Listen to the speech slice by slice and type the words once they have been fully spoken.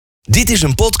Dit is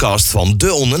een podcast van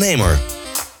De Ondernemer.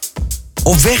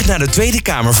 Op weg naar de Tweede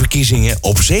Kamerverkiezingen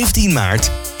op 17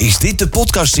 maart is dit de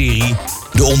podcastserie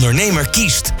De Ondernemer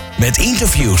kiest. Met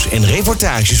interviews en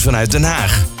reportages vanuit Den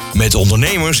Haag. Met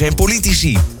ondernemers en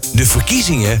politici. De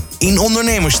verkiezingen in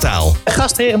ondernemerstaal.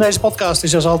 Gastheer in deze podcast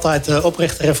is als altijd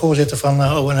oprichter en voorzitter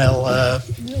van ONL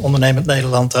Ondernemend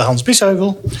Nederland, Hans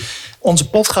Biesheuvel. Onze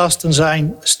podcasten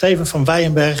zijn Steven van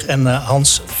Weyenberg en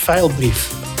Hans Veilbrief.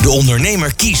 De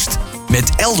Ondernemer kiest met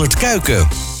Eldert Kuiken.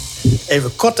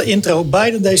 Even korte intro.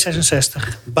 Beide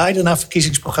D66. Beide naar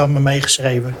verkiezingsprogramma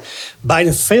meegeschreven.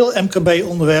 Beide veel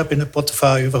MKB-onderwerpen in de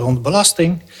portefeuille, waaronder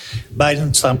belasting.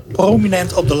 Beiden staan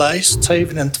prominent op de lijst,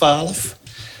 7 en 12.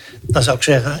 Dan zou ik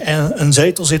zeggen, en een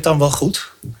zetel zit dan wel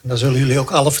goed. Daar zullen jullie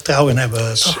ook alle vertrouwen in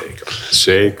hebben, toch?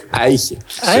 Zeker. Eitje.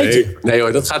 Zeker. Nee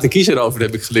hoor, dat gaat de kiezer over,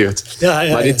 dat heb ik geleerd. Ja,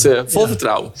 maar dit vol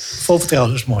vertrouwen. Vol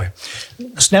vertrouwen, dat is mooi.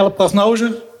 Een snelle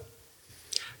prognose?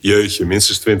 Jeetje,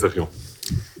 minstens 20, joh.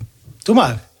 Doe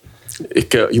maar.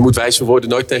 Je moet wijze woorden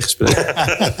nooit tegenspreken.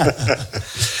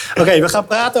 Oké, we gaan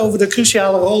praten over de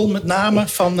cruciale rol met name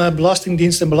van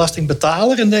Belastingdienst en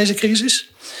belastingbetaler in deze crisis.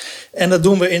 En dat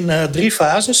doen we in 3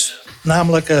 fases,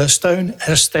 namelijk steun,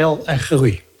 herstel en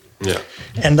groei. Ja.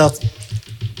 En dat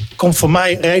komt voor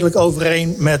mij redelijk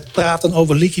overeen met praten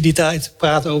over liquiditeit,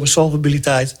 praten over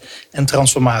solvabiliteit en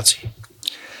transformatie.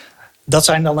 Dat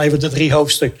zijn dan even de 3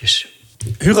 hoofdstukjes.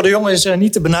 Hugo de Jonge is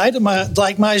niet te benijden, maar het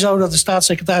lijkt mij zo dat de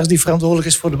staatssecretaris die verantwoordelijk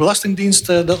is voor de Belastingdienst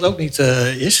dat ook niet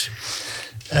is.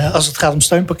 Als het gaat om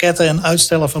steunpakketten en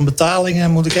uitstellen van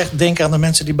betalingen, moet ik echt denken aan de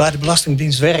mensen die bij de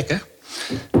Belastingdienst werken.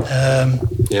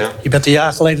 Je bent een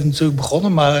jaar geleden natuurlijk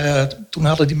begonnen, maar toen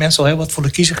hadden die mensen al heel wat voor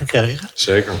de kiezer gekregen.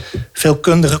 Zeker. Veel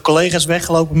kundige collega's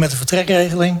weggelopen met de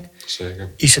vertrekregeling. Zeker.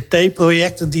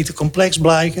 ICT-projecten die te complex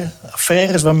blijken.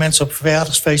 Affaires waar mensen op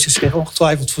verjaardagsfeestjes zich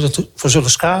ongetwijfeld voor zullen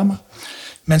schamen.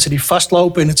 Mensen die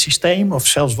vastlopen in het systeem of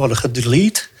zelfs worden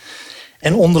gedelete.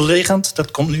 En onderliggend,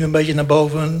 dat komt nu een beetje naar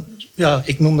boven, ja,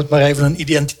 ik noem het maar even een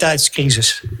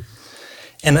identiteitscrisis.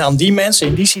 En aan die mensen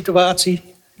in die situatie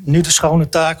nu de schone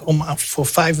taak om voor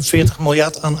 45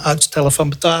 miljard aan uitstellen van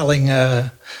betaling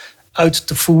uit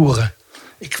te voeren.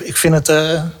 Ik vind het...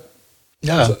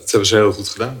 Dat hebben ze heel goed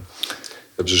gedaan. Dat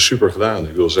hebben ze super gedaan.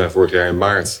 Ze zijn vorig jaar in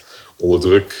maart onder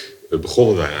druk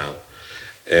begonnen daaraan.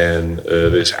 En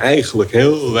er is eigenlijk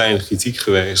heel weinig kritiek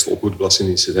geweest op hoe de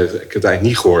Belastingdienst het heeft. Ik heb het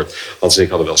eigenlijk niet gehoord. Hans en ik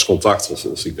hadden wel eens contact,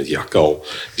 of ik met Jacco.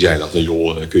 Die zei dan van,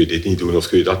 joh, kun je dit niet doen of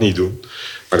kun je dat niet doen.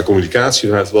 Maar de communicatie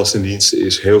vanuit de Belastingdienst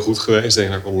is heel goed geweest.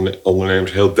 Denk ik naar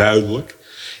ondernemers heel duidelijk.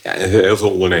 Ja, en heel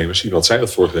veel ondernemers, iemand zei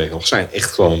dat vorige week nog, zijn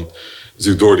echt gewoon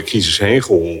natuurlijk door de crisis heen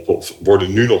geholpen. Of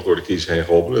worden nu nog door de crisis heen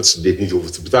geholpen. Dat ze dit niet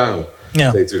hoeven te betalen. Ja.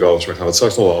 Dat weet natuurlijk alles, maar gaan we het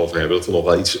straks nog wel over hebben. Dat er nog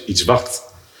wel iets wacht.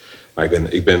 Maar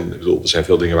ik bedoel, er zijn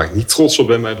veel dingen waar ik niet trots op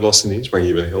ben bij de Belastingdienst. Maar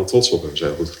hier ben ik heel trots op en we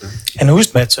zijn goed gedaan. En hoe is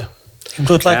het met ze? Ik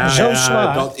bedoel, het lijkt me zo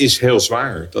zwaar. Dat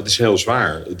is heel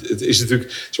zwaar. Het is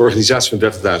natuurlijk een organisatie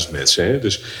van 30.000 mensen. Hè?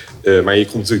 Dus, maar je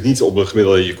komt natuurlijk niet op een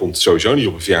gemiddelde... Je komt sowieso niet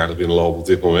op een verjaardag binnenlopen op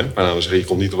dit moment. Maar nou, je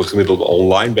komt niet op een gemiddelde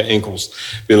online bijeenkomst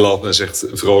binnenlopen en zegt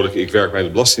vrolijk, ik werk bij de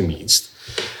Belastingdienst.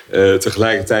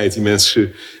 Tegelijkertijd, die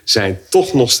mensen zijn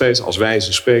toch nog steeds, als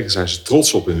wijze spreken, zijn ze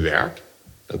trots op hun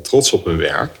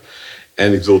werk.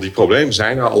 En ik bedoel, die problemen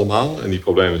zijn er allemaal. En die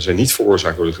problemen zijn niet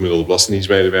veroorzaakt door de gemiddelde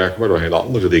belastingdienstmedewerker, maar door hele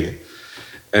andere dingen.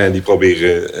 En die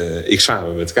proberen ik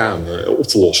samen met de Kamer op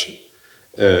te lossen.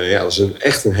 Dat is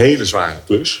echt een hele zware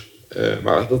klus.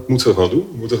 Maar dat moeten we gewoon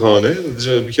doen.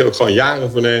 Daar moet je ook gewoon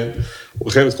jaren voor nemen. Op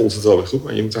een gegeven moment komt het wel weer goed,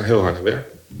 maar je moet daar heel hard aan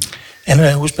werken.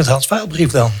 En hoe is het met Hans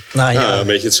Veilbrief dan? Een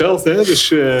beetje hetzelfde. Hè?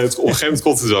 Dus op een gegeven moment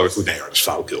komt het wel weer goed. Nee, dat is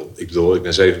flauwekul. Ik bedoel, ik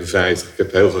ben 57. Ik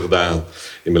heb heel veel gedaan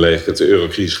in mijn leven. Ik heb de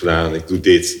eurocrisis gedaan. Ik doe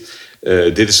dit.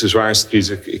 Dit is de zwaarste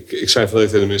crisis. Ik zei van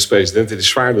tegen de minister-president, dit is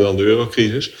zwaarder dan de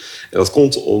eurocrisis. En dat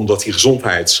komt omdat die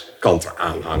gezondheidskant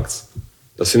eraan hangt.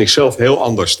 Dat vind ik zelf heel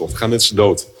anders, toch? We gaan mensen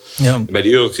dood. Ja. Bij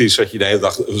die eurocrisis zat je de hele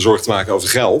dag zorg te maken over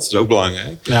geld. Dat is ook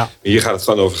belangrijk. Ja. Maar hier gaat het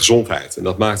gewoon over gezondheid. En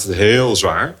dat maakt het heel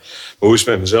zwaar. Maar hoe is het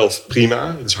met mezelf?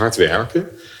 Prima. Het is hard werken.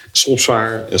 Soms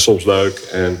zwaar en soms leuk.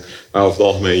 Maar over het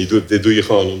algemeen, dit doe je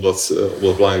gewoon omdat het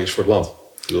belangrijk is voor het land.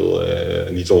 Ik bedoel,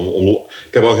 niet om...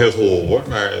 Ik heb ook heel veel lol, hoor.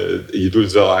 Maar je doet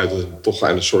het wel uit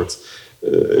een soort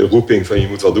roeping van je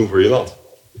moet wat doen voor je land.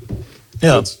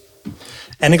 Ja. Dat.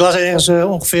 En ik las ergens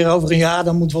ongeveer over een jaar,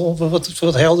 dan moeten we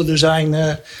wat helderder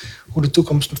zijn hoe de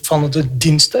toekomst van de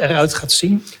dienst eruit gaat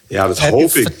zien? Ja, dat Heb hoop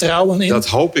je ik. vertrouwen in? Dat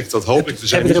hoop ik. We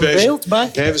zijn heb je er een bezig. beeld bij?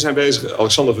 Nee, we zijn bezig.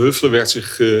 Alexander Verhuffelen werkt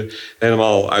zich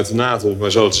helemaal uit de naad, om het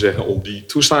maar zo te zeggen, om die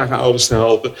toeslagenouders te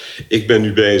helpen. Ik ben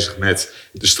nu bezig met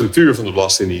de structuur van de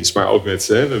Belastingdienst, maar ook met,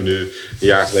 we hebben nu een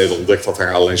jaar geleden ontdekt dat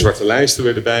er allerlei zwarte lijsten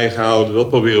werden bijgehouden. Dat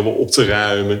proberen we op te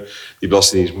ruimen. Die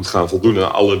Belastingdienst moet gaan voldoen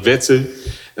aan alle wetten.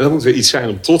 En dat moet weer iets zijn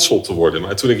om trots op te worden.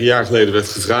 Maar toen ik een jaar geleden werd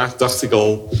gevraagd, dacht ik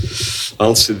al,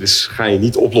 Hans, dit ga je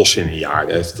niet oplossen in een jaar.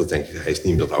 Dat heeft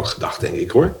niemand ook gedacht, denk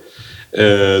ik, hoor.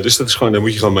 Dus dat is gewoon, daar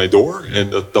moet je gewoon mee door. En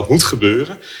dat moet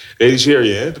gebeuren. Realiseer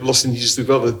je, hè, de Belastingdienst is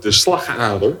natuurlijk wel de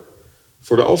slagader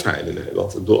voor de overheid in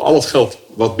Nederland. Ik bedoel, al het geld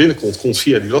wat binnenkomt, komt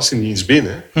via die Belastingdienst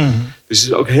binnen. Mm-hmm. Dus het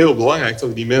is ook heel belangrijk dat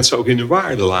we die mensen ook in hun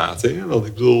waarde laten. Hè? Want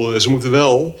ik bedoel, ze moeten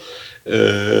wel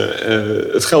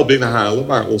het geld binnenhalen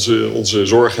waar onze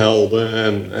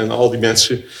zorghelden en al die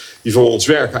mensen die voor ons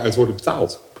werken uit worden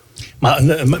betaald. Maar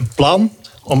een plan,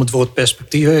 om het woord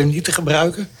perspectief even niet te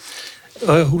gebruiken,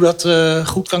 hoe dat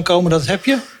goed kan komen, dat heb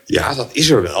je? Ja, dat is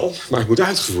er wel, maar het moet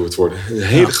uitgevoerd worden. Een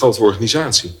hele grote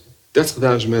organisatie.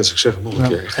 30.000 mensen, ik zeg het nog een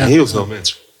keer. Heel veel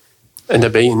mensen. En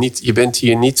daar ben je niet. Je bent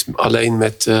hier niet alleen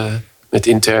met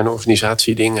interne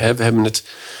organisatiedingen. Hè. We hebben het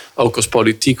ook als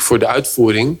politiek voor de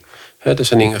uitvoering. Hè. Er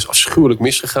zijn dingen afschuwelijk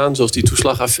misgegaan, zoals die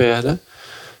toeslagaffaire.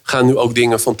 Gaan nu ook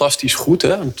dingen fantastisch goed. Hè?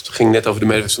 Het ging net over de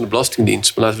medewerkers van de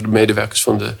Belastingdienst. Maar laten we de medewerkers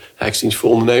van de Rijksdienst voor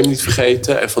Ondernemen niet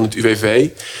vergeten. En van het UWV.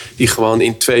 Die gewoon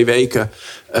in 2 weken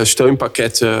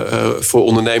steunpakketten voor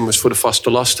ondernemers, voor de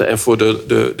vaste lasten en voor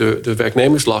de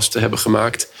werknemerslasten hebben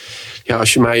gemaakt. Ja,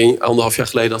 als je mij 1,5 jaar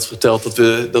geleden had verteld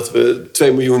dat we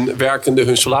 2 miljoen werkenden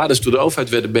hun salaris door de overheid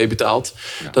werden meebetaald,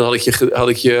 dan had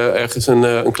ik je ergens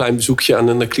een klein bezoekje aan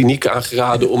een kliniek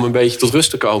aangeraden om een beetje tot rust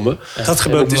te komen. Dat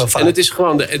gebeurt wel vaak. En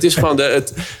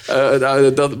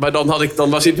maar dan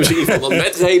was dit misschien van een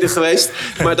met reden geweest.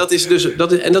 Maar dat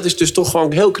is dus toch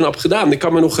gewoon heel knap gedaan. Ik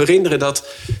kan me nog herinneren dat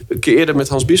ik een keer eerder met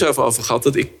Hans Bies over gehad.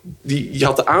 Dat je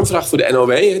had de aanvraag voor de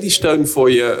NOW, die steun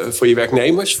voor je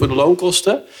werknemers, voor de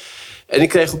loonkosten. En ik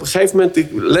kreeg op een gegeven moment,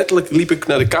 letterlijk liep ik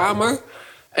naar de kamer.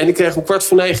 En ik kreeg om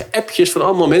 8:45 appjes van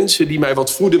allemaal mensen die mij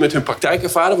wat voeden met hun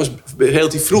praktijkervaring. Dat was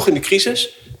relatief vroeg in de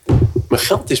crisis. Mijn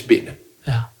geld is binnen.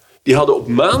 Ja. Die hadden op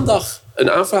maandag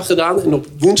een aanvraag gedaan. En op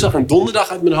woensdag en donderdag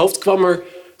uit mijn hoofd kwam er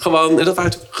gewoon, en dat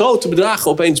waren grote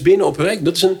bedragen opeens binnen op een week.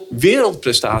 Dat is een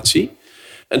wereldprestatie.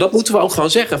 En dat moeten we ook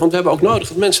gewoon zeggen. Want we hebben ook nodig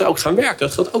dat mensen ook gaan werken.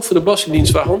 Dat geldt ook voor de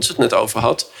Belastingdienst waar Hans het net over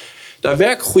had. Daar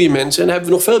werken goede mensen en daar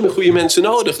hebben we nog veel meer goede mensen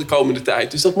nodig de komende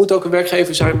tijd. Dus dat moet ook een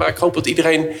werkgever zijn waar ik hoop dat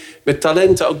iedereen met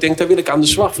talenten ook denkt, daar wil ik aan de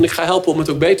slag. Want ik ga helpen om het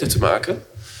ook beter te maken.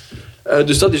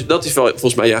 Dus dat is wel,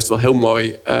 volgens mij juist wel heel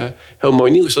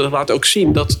mooi nieuws. Dat laat ook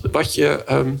zien dat wat je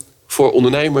voor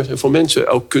ondernemers en voor mensen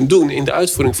ook kunt doen in de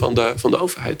uitvoering van de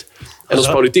overheid. En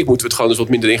als politiek moeten we het gewoon eens wat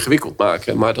minder ingewikkeld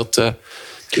maken. Maar dat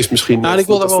is misschien. Ik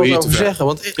wil daar wel wat over zeggen.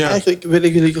 Want eigenlijk wil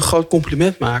ik jullie een groot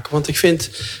compliment maken. Want ik vind,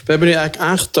 we hebben nu eigenlijk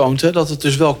aangetoond dat het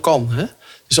dus wel kan. Hè?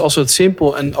 Dus als we het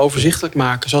simpel en overzichtelijk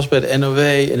maken, zoals bij de NOW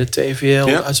en de TVL,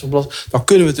 dan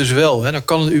kunnen we het dus wel. Hè? Dan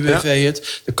kan het UWV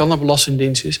het, dan kan de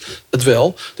Belastingdienst het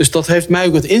wel. Dus dat heeft mij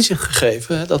ook het inzicht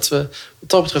gegeven, hè, dat we wat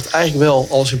dat betreft eigenlijk wel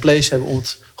alles in place hebben om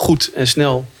het goed en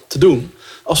snel te doen.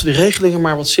 Als we die regelingen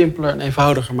maar wat simpeler en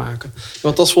eenvoudiger maken.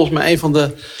 Want dat is volgens mij een van de,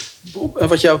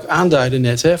 wat jij ook aanduidde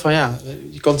net, hè, van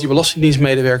je kan die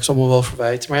belastingdienstmedewerkers allemaal wel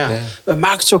verwijten. Maar we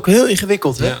maken het ook heel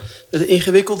ingewikkeld. Hè? Het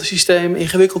ingewikkelde systeem,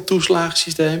 ingewikkeld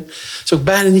toeslagensysteem. Dat is ook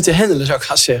bijna niet te handelen, zou ik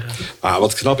gaan zeggen. Maar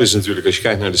wat knap is natuurlijk, als je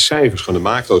kijkt naar de cijfers, gewoon de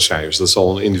macrocijfers. Dat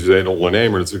zal een individuele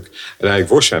ondernemer natuurlijk uiteindelijk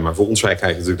worst zijn. Maar voor ons, wij kijken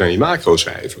natuurlijk naar die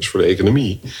macrocijfers voor de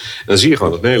economie. En dan zie je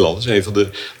gewoon dat Nederland is een van de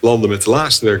landen met de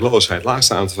laagste werkloosheid,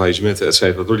 laagste aantal faillissementen, et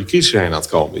cetera, door die crisis heen aan het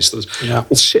komen is. Dat is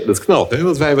ontzettend knap. Hè?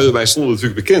 Want wij stonden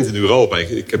natuurlijk bekend in Europa.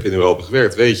 Ik heb in Europa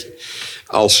gewerkt, weet je.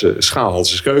 Als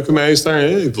Schaalhans keukenmeester.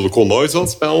 Hè? Ik bedoel, er kon nooit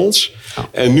wat bij ons. Ja.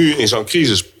 En nu in zo'n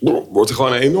crisis wordt er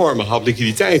gewoon een enorme hap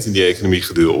liquiditeit in die economie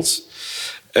geduld.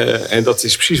 En dat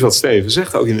is precies wat Steven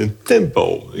zegt, ook in een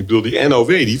tempo. Ik bedoel, die NOW,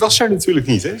 die was er natuurlijk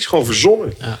niet. Hè? Die is gewoon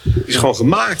verzonnen. Ja. Die is gewoon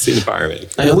gemaakt in een paar weken.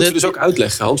 Dat moeten we dus ook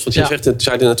uitleggen, Hans. Want je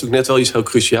zei er natuurlijk net wel iets heel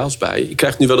cruciaals bij. Je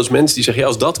krijgt nu wel eens mensen die zeggen,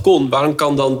 als dat kon, waarom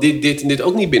kan dan dit en dit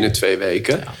ook niet binnen 2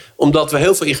 weken? Ja. Omdat we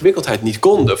heel veel ingewikkeldheid niet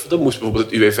konden. Dan moest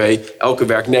bijvoorbeeld het UWV elke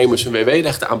werknemer zijn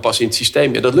WW-rechten aanpassen in het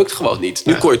systeem. Ja, dat lukt gewoon niet.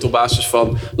 Nu kon je het op basis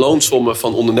van loonsommen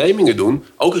van ondernemingen doen.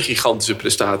 Ook een gigantische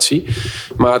prestatie.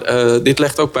 Maar dit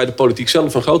legt ook bij de politiek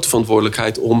zelf een grote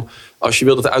verantwoordelijkheid om, als je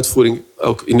wil dat de uitvoering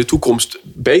ook in de toekomst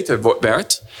beter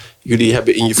werd. Jullie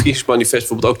hebben in je verkiezingsmanifest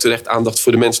bijvoorbeeld ook terecht aandacht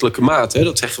voor de menselijke maat. Hè?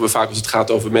 Dat zeggen we vaak als het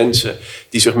gaat over mensen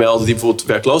die zich melden, die bijvoorbeeld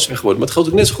werkloos zijn geworden. Maar het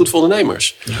geldt ook net zo goed voor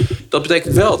ondernemers. Ja. Dat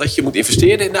betekent wel dat je moet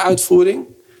investeren in de uitvoering.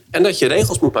 En dat je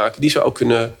regels moet maken die ze ook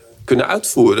kunnen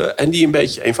uitvoeren. En die een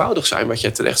beetje eenvoudig zijn, wat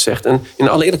jij terecht zegt. En in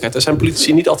alle eerlijkheid, daar zijn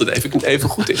politici niet altijd even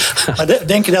goed in. Maar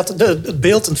denk je dat het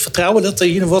beeld en het vertrouwen dat er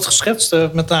hier wordt geschetst,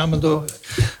 met name door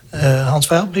Hans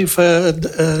Veilbrief,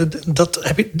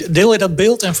 deel je dat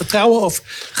beeld en vertrouwen? Of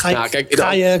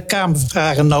ga je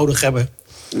Kamervragen nodig hebben?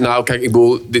 Nou, kijk, ik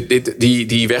bedoel,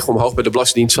 die weg omhoog bij de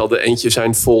Belastingdienst zal er eentje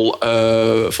zijn vol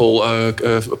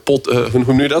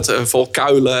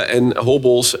kuilen en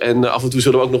hobbels. En af en toe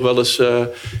zullen we ook nog wel eens... er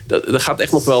gaat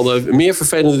echt nog wel meer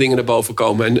vervelende dingen naar boven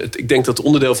komen. En ik denk dat het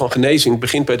onderdeel van genezing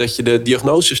begint bij dat je de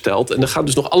diagnose stelt. En er gaan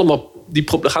dus nog allemaal...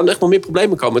 Er gaan echt nog meer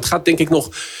problemen komen. Het gaat denk ik nog...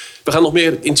 We gaan nog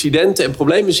meer incidenten en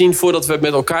problemen zien voordat we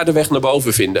met elkaar de weg naar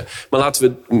boven vinden. Maar laten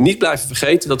we niet blijven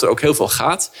vergeten dat er ook heel veel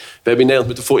gaat. We hebben in Nederland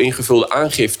met de vooringevulde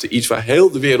aangifte iets waar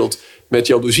heel de wereld met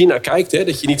jaloezie naar kijkt. Hè?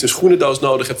 Dat je niet een schoenendoos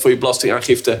nodig hebt voor je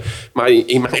belastingaangifte. Maar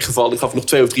in mijn geval, ik gaf nog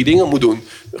 2 of 3 dingen moet doen.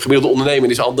 Een gemiddelde ondernemer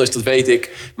is anders, dat weet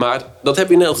ik. Maar dat hebben we in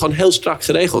Nederland gewoon heel strak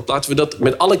geregeld. Laten we dat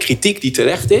met alle kritiek die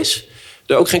terecht is,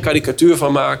 er ook geen karikatuur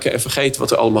van maken en vergeten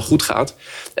wat er allemaal goed gaat.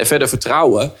 En verder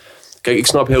vertrouwen. Kijk, ik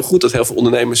snap heel goed dat heel veel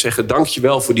ondernemers zeggen...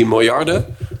 dankjewel voor die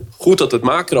miljarden. Goed dat het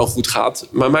macro goed gaat.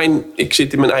 Maar ik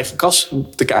zit in mijn eigen kas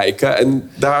te kijken.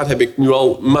 En daar heb ik nu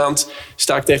al een maand...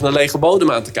 sta ik tegen een lege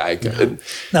bodem aan te kijken. Ja.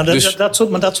 Nou,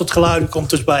 dat soort geluiden komt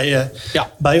dus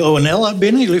bij ONL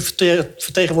binnen. Jullie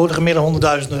vertegenwoordigen meer dan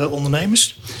 100.000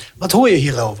 ondernemers. Wat hoor je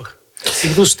hierover? Ik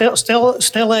bedoel,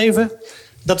 stel even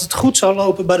dat het goed zou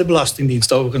lopen bij de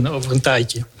Belastingdienst over een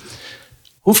tijdje.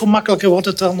 Hoeveel makkelijker wordt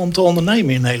het dan om te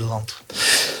ondernemen in Nederland?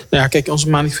 Nou ja, kijk, onze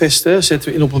manifesten zetten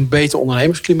we in op een beter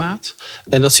ondernemersklimaat.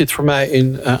 En dat zit voor mij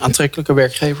in aantrekkelijke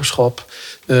werkgeverschap.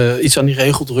 Iets aan die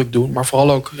regeldruk doen. Maar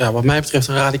vooral ook, wat mij betreft,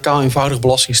 een radicaal eenvoudig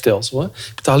belastingstelsel. Hè.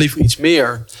 Ik betaal liever iets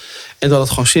meer. En dat het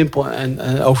gewoon simpel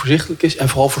en overzichtelijk is. En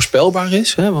vooral voorspelbaar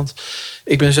is. Hè. Want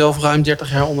ik ben zelf ruim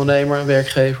 30 jaar ondernemer,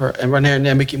 werkgever. En wanneer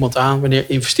neem ik iemand aan? Wanneer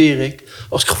investeer ik?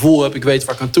 Als ik het gevoel heb, ik weet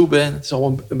waar ik aan toe ben. Het is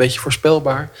allemaal een beetje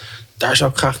voorspelbaar. Daar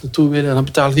zou ik graag naartoe willen. En dan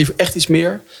betaal ik liever echt iets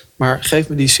meer. Maar geef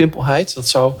me die simpelheid. Dat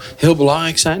zou heel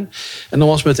belangrijk zijn. En dan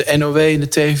was met de NOW en de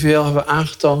TVL hebben we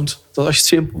aangetoond dat als je het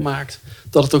simpel maakt,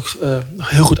 dat het ook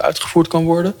heel goed uitgevoerd kan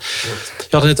worden. Je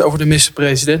had het net over de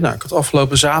minister-president. Nou, ik had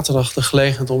afgelopen zaterdag de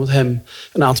gelegenheid om met hem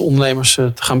een aantal ondernemers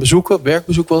te gaan bezoeken.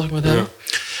 Werkbezoek was ik met hem. Ja.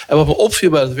 En wat me opviel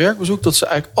bij het werkbezoek, dat ze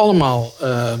eigenlijk allemaal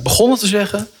begonnen te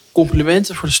zeggen: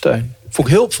 complimenten voor de steun. Vond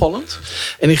ik heel opvallend.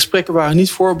 En die gesprekken waren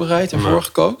niet voorbereid en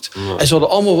voorgekookt. En ze hadden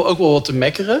allemaal ook wel wat te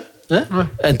mekkeren. Hè?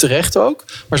 En terecht ook.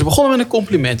 Maar ze begonnen met een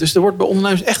compliment. Dus er wordt bij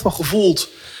ondernemers echt wel gevoeld.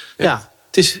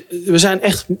 We zijn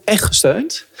echt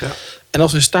gesteund. Ja. En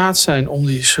als we in staat zijn om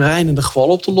die schrijnende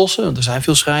gevallen op te lossen. Want er zijn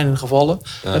veel schrijnende gevallen.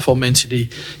 Ja. Van mensen die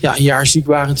een jaar ziek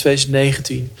waren in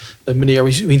 2019. Een meneer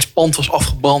wiens pand was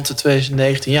afgebrand in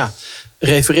 2019. Ja.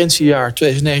 Referentiejaar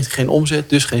 2019 geen omzet,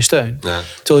 dus geen steun. Ja.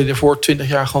 Terwijl hij daarvoor 20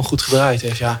 jaar gewoon goed gedraaid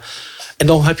heeft. Ja. En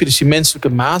dan heb je dus die menselijke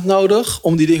maat nodig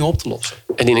om die dingen op te lossen.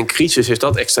 En in een crisis is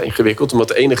dat extra ingewikkeld. Omdat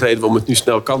de enige reden waarom het nu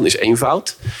snel kan is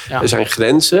eenvoud. Ja. Er zijn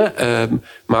grenzen.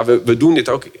 Maar we doen dit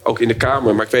ook in de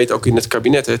Kamer. Maar ik weet ook in het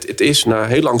kabinet. Het is na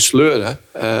heel lang sleuren.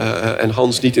 En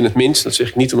Hans niet in het minst. Dat zeg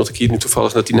ik niet omdat ik hier nu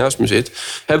toevallig dat hij naast me zit.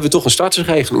 Hebben we toch een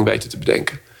startersregeling weten te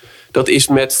bedenken. Dat is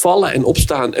met vallen en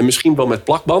opstaan en misschien wel met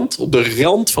plakband. Op de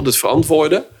rand van het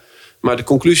verantwoorden. Maar de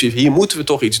conclusie is, hier moeten we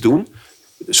toch iets doen.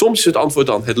 Soms is het antwoord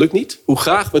dan, het lukt niet. Hoe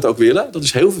graag we het ook willen. Dat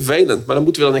is heel vervelend. Maar dan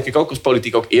moeten we dan denk ik ook als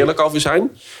politiek ook eerlijk over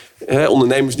zijn.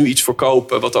 Ondernemers nu iets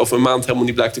verkopen wat over een maand helemaal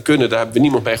niet blijkt te kunnen. Daar hebben we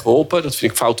niemand mee geholpen. Dat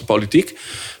vind ik foute politiek.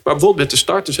 Maar bijvoorbeeld met de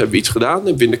starters hebben we iets gedaan.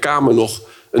 Hebben we in de Kamer nog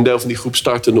een deel van die groep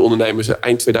startende ondernemers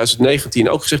eind 2019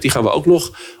 ook gezegd. Die gaan we ook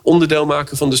nog onderdeel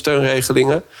maken van de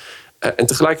steunregelingen. En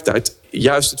tegelijkertijd,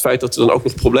 juist het feit dat er dan ook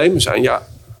nog problemen zijn. Ja,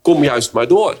 kom juist maar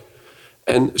door.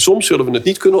 En soms zullen we het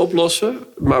niet kunnen oplossen.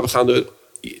 Maar we gaan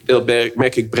dat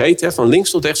merk ik breed, van links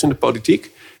tot rechts in de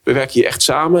politiek. We werken hier echt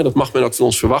samen. Dat mag men ook van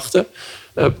ons verwachten.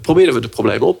 Proberen we de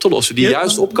problemen op te lossen die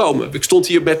juist opkomen. Ik stond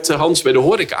hier met Hans bij de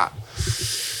horeca.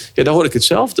 Ja, daar hoor ik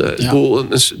hetzelfde.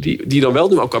 Ja. Die dan wel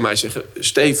nu ook aan mij zeggen: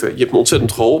 Steven, je hebt me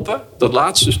ontzettend geholpen. Dat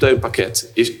laatste steunpakket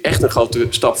is echt een grote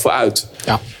stap vooruit.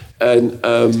 Ja.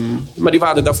 Maar die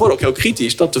waren daarvoor ook heel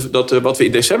kritisch dat wat we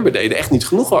in december deden echt niet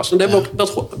genoeg was. Dan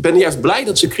ben ik juist blij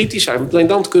dat ze kritisch zijn. Want alleen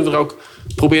dan kunnen we er ook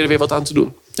proberen weer wat aan te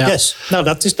doen. Ja. Yes. Nou,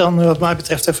 dat is dan wat mij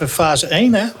betreft even fase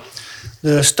 1. Hè?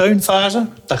 De steunfase.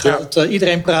 Daar gaat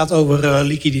iedereen praat over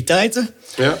liquiditeiten.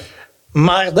 Ja.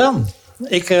 Maar dan,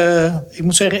 ik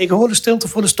moet zeggen, ik hoor de stilte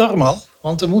voor de storm al.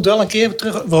 Want er moet wel een keer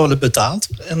terug worden betaald.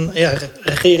 En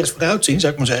regeren is vooruitzien,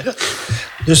 zou ik maar zeggen.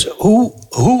 Dus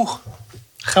hoe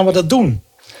gaan we dat doen?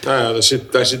 Nou ja,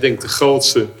 daar zit denk ik de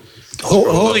grootste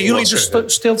Horen jullie de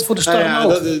stilte voor de storm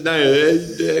ook?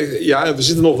 Ja, we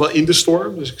zitten nog wel in de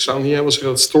storm. Dus ik zou niet helemaal zeggen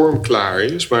dat het storm klaar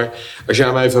is. Maar als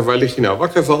jij mij vraagt, waar lig je nou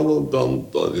wakker van? Dan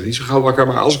niet zo gauw wakker.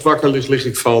 Maar als ik wakker lig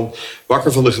ik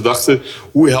wakker van de gedachte...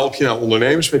 hoe help je nou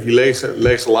ondernemers met die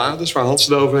lege lades waar Hans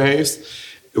het over heeft...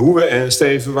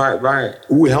 Steven,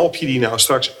 hoe help je die nou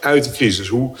straks uit de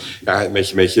crisis?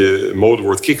 Met je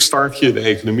modewoord kickstart je de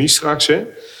economie straks, hè?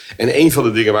 En een van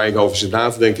de dingen waar ik over zit na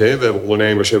te denken... we hebben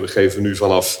ondernemers, we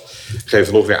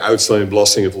geven nog weer uitstel in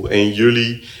belastingen tot 1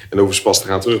 juli... en dan hoeven ze pas te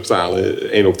gaan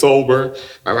terugbetalen 1 oktober.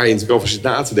 Maar waar je natuurlijk over zit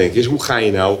na te denken is... hoe ga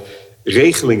je nou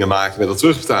regelingen maken met dat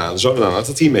terugbetalen...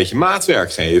 zodat die een beetje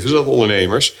maatwerk geven... zodat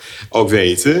ondernemers ook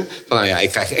weten... van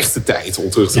ik krijg echt de tijd om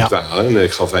terug te betalen. En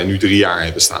ik geloof wij nu 3 jaar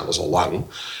hebben staan, dat is al lang...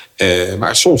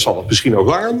 maar soms zal het misschien ook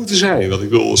langer moeten zijn.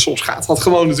 Want soms gaat dat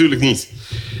gewoon natuurlijk niet.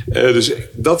 Dus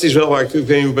dat is wel waar ik weet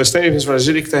niet hoe bij Stevens... maar daar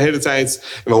zit ik de hele tijd...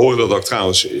 en we horen dat ook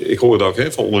trouwens... ik hoor het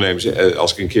ook van ondernemers...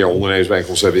 als ik een keer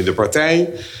ondernemersbijeenkomst heb in de partij...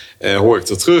 hoor ik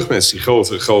dat terug. Mensen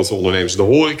die grote ondernemers, de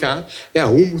horeca. Ja,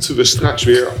 hoe moeten we straks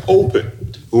weer open?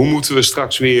 Hoe moeten we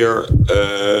straks weer...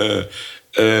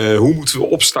 hoe moeten we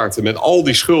opstarten met al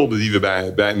die schulden die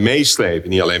we bij meeslepen?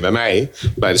 Niet alleen bij mij,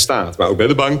 bij de staat, maar ook bij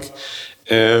de bank...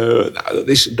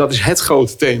 dat is het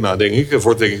grote thema, denk ik. Dat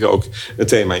wordt denk ik ook een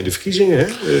thema in de verkiezingen. Hè?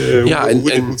 Hoe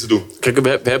we dit moeten doen. Kijk,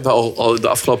 we hebben al de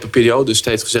afgelopen periode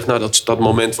steeds gezegd... dat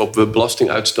moment waarop we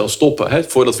belastinguitstel stoppen... Hè,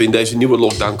 voordat we in deze nieuwe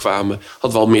lockdown kwamen...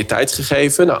 hadden we al meer tijd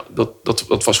gegeven. Nou,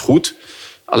 dat was goed.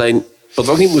 Alleen, wat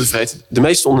we ook niet moeten vergeten... de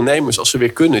meeste ondernemers, als ze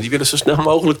weer kunnen... die willen zo snel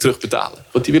mogelijk terugbetalen.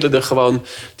 Want die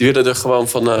willen er gewoon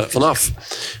vanaf.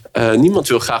 Niemand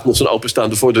wil graag nog zo'n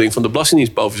openstaande vordering van de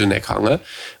Belastingdienst boven zijn nek hangen.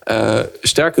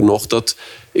 Sterker nog,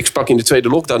 ik sprak in de tweede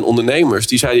lockdown ondernemers.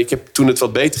 Die zeiden, toen het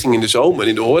wat beter ging in de zomer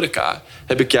in de horeca...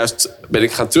 ben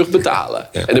ik gaan terugbetalen.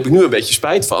 Ja. En daar heb ik nu een beetje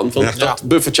spijt van. Want dat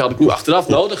buffertje had ik nu achteraf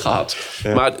nodig gehad.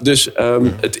 Ja. Maar dus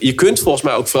je kunt volgens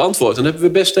mij ook verantwoorden. En daar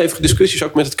hebben we best stevige discussies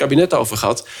ook met het kabinet over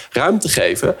gehad. Ruimte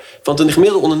geven. Want een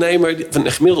gemiddelde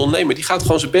ondernemer die gaat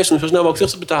gewoon zijn best doen... zo snel mogelijk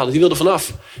terug te betalen. Die wil er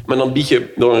vanaf. Maar dan bied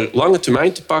je door een lange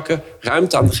termijn te pakken...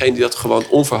 ruimte aan degenen die dat gewoon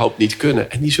onverhoopt niet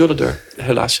kunnen. En die zullen er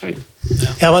helaas zijn.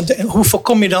 Ja, want hoe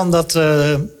voorkom je dan dat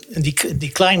die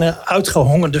kleine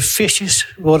uitgehongerde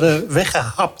visjes... worden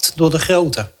weggehapt door de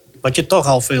grote? Wat je toch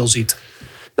al veel ziet.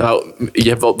 Nou, je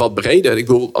hebt wat breder. Ik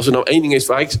bedoel, als er nou één ding is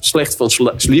waar ik slecht van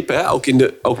sliep... Hè,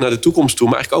 ook naar de toekomst toe,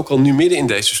 maar eigenlijk ook al nu midden in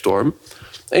deze storm...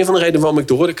 Een van de redenen waarom ik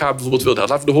de horeca bijvoorbeeld wilde...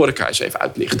 laten we de horeca eens even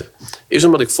uitlichten... is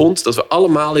omdat ik vond dat we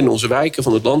allemaal in onze wijken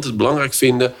van het land... het belangrijk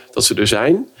vinden dat ze er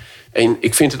zijn... En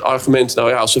ik vind het argument,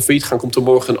 als ze failliet gaan, komt er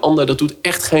morgen een ander. Dat doet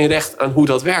echt geen recht aan hoe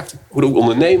dat werkt. Hoe de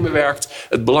ondernemer werkt.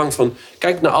 Het belang van,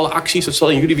 kijk naar alle acties. Dat zal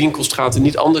in jullie winkelstraten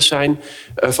niet anders zijn.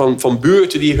 Van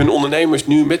buurten die hun ondernemers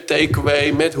nu met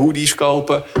takeaway, met hoodies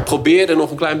kopen. Probeerden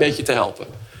nog een klein beetje te helpen.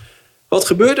 Wat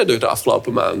gebeurde er de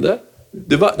afgelopen maanden?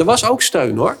 Er was ook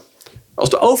steun, hoor. Als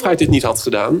de overheid dit niet had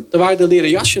gedaan, dan waren er leren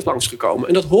jasjes langsgekomen.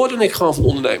 En dat hoorde ik gewoon van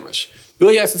ondernemers. Wil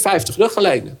je even 50 ruggen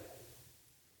lenen?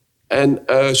 En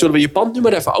zullen we je pand nu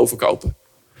maar even overkopen?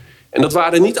 En dat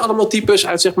waren niet allemaal types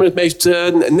uit zeg maar, het meest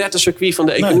nette circuit van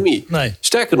de economie. Nee.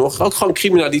 Sterker nog, ook gewoon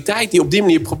criminaliteit die op die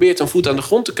manier probeert een voet aan de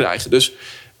grond te krijgen. Dus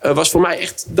was voor mij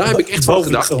echt, daar heb ik echt van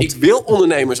gedacht. Ik wil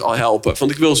ondernemers al helpen.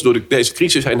 Want ik wil ze door deze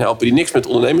crisis heen helpen die niks met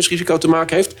ondernemersrisico te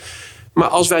maken heeft. Maar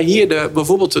als wij hier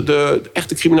bijvoorbeeld de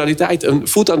echte criminaliteit een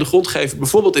voet aan de grond geven,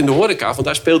 bijvoorbeeld in de horeca, want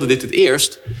daar speelde dit het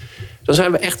eerst. Dan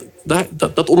zijn we echt,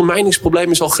 dat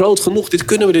ondermijningsprobleem is al groot genoeg. Dit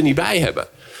kunnen we er niet bij hebben.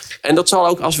 En dat zal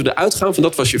ook, als we eruit gaan, van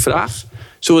dat was je vraag,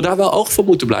 zullen we daar wel oog voor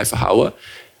moeten blijven houden.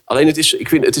 Alleen het is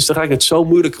tegelijkertijd zo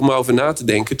moeilijk om over na te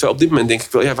denken. Terwijl op dit moment denk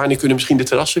ik wel, wanneer kunnen misschien de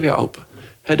terrassen weer open?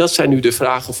 Dat zijn nu de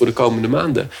vragen voor de komende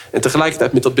maanden. En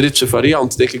tegelijkertijd met dat Britse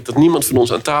variant denk ik dat niemand van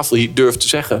ons aan tafel hier durft te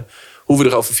zeggen hoe we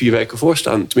er over 4 weken voor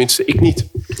staan. Tenminste, ik niet.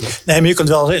 Nee, maar je kunt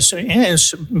wel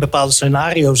eens bepaalde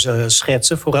scenario's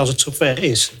schetsen voor als het zover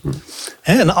is.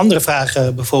 Een andere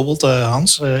vraag bijvoorbeeld,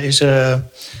 Hans, is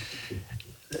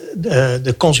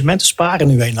de consumenten sparen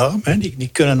nu enorm. Die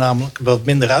kunnen namelijk wat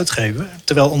minder uitgeven.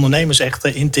 Terwijl ondernemers echt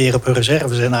interen op hun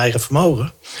reserves en eigen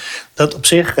vermogen. Dat op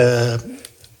zich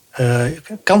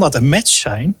kan dat een match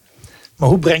zijn. Maar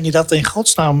hoe breng je dat in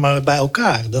godsnaam bij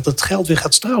elkaar? Dat het geld weer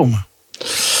gaat stromen.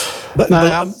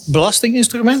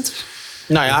 Belastinginstrument?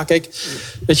 Nou ja, kijk,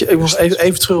 weet je, ik was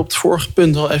even terug op het vorige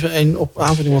punt. Al even op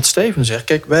aanvulling wat Steven zegt.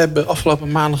 Kijk, we hebben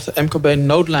afgelopen maandag de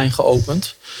MKB-noodlijn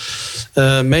geopend.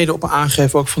 Mede op een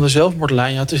aangegeven ook van de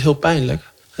zelfmoordlijn. Ja, het is heel pijnlijk.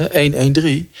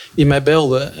 113, die mij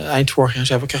belde eind vorig jaar en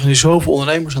zei: we krijgen nu zoveel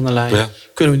ondernemers aan de lijn. Ja.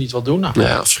 Kunnen we niet wat doen? Nou,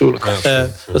 ja, afschuwelijk.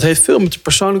 Dat heeft veel met de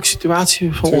persoonlijke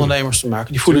situatie van ondernemers te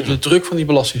maken. Die voelen de druk van die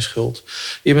belastingsschuld. Die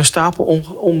hebben een stapel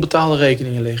onbetaalde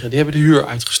rekeningen liggen. Die hebben de huur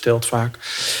uitgesteld vaak.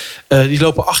 Die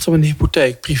lopen achter met een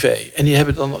hypotheek, privé. En die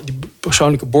hebben dan die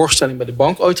persoonlijke borgstelling bij de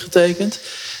bank ooit getekend.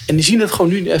 En die zien het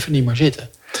gewoon nu even niet meer zitten.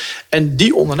 En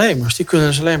die ondernemers, die kunnen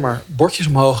dus alleen maar bordjes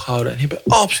omhoog houden. En die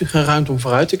hebben absoluut geen ruimte om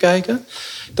vooruit te kijken.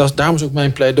 Daarom is ook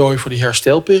mijn pleidooi voor die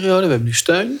herstelperiode. We hebben nu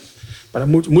steun. Maar er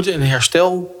moet een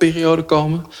herstelperiode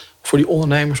komen voor die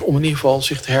ondernemers om in ieder geval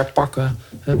zich te herpakken.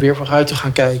 Weer vooruit te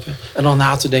gaan kijken. En dan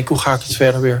na te denken, hoe ga ik het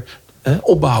verder weer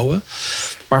opbouwen.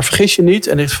 Maar vergis je niet,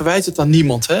 en ik verwijt het aan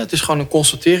niemand. Het is gewoon een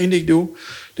constatering die ik doe.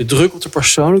 De druk op de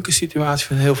persoonlijke situatie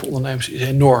van heel veel ondernemers is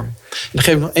enorm. En dan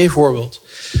geef ik nog één voorbeeld.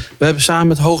 We hebben samen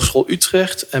met Hogeschool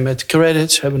Utrecht en met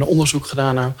Credits hebben een onderzoek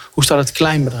gedaan naar hoe staat het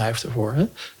kleinbedrijf ervoor. En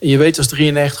je weet dat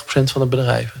is 93% van de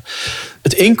bedrijven.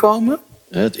 Het inkomen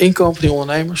van die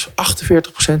ondernemers, 48%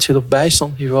 zit op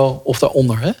bijstandniveau of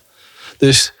daaronder.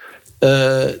 Dus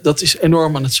dat is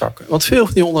enorm aan het zakken. Want veel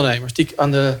van die ondernemers die ik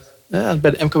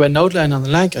bij de MKB-noodlijn aan de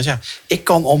lijn krijg, ik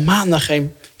kan al maanden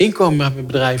geen inkomen uit mijn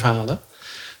bedrijf halen.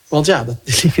 Want de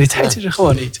liquiditeit is er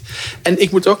gewoon niet. En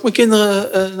ik moet ook mijn kinderen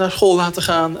naar school laten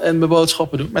gaan en mijn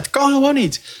boodschappen doen. Maar het kan gewoon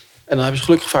niet. En dan hebben ze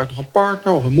gelukkig vaak nog een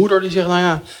partner of een moeder die zegt,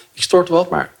 ik stort wat.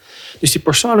 Maar dus die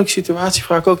persoonlijke situatie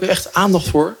vraag ik ook echt aandacht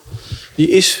voor. Die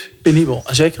is penibel.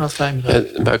 En zeker aan het kleinbedrijf.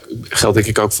 Maar geldt denk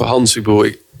ik ook voor Hans.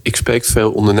 Ik spreek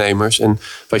veel ondernemers. En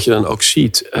wat je dan ook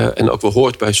ziet, en ook wel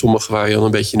hoort bij sommigen waar je dan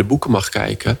een beetje in de boeken mag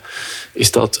kijken,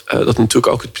 is dat natuurlijk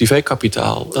ook het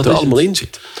privékapitaal er allemaal in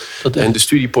zit. En de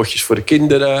studiepotjes voor de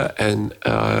kinderen en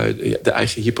de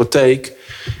eigen hypotheek.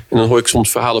 En dan hoor ik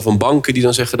soms verhalen van banken die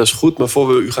dan zeggen, dat is goed, maar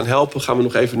voor we u gaan helpen, gaan we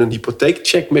nog even een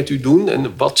hypotheekcheck met u doen.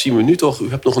 En wat zien we nu toch? U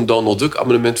hebt nog een Donald Duck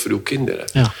abonnement voor uw kinderen.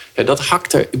 Ja, dat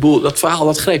hakt er. Ik bedoel, dat verhaal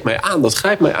dat grijpt mij aan. Dat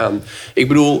grijpt mij aan. Ik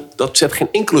bedoel, dat zet geen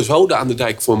enkele zoden aan de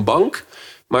dijk voor een bank.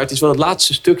 Maar het is wel het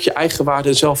laatste stukje eigenwaarde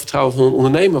en zelfvertrouwen van een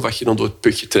ondernemer wat je dan door het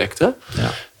putje trekt. Hè?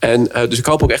 Ja. En dus ik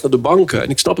hoop ook echt dat de banken, en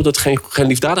ik snap dat het geen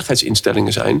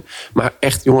liefdadigheidsinstellingen zijn, maar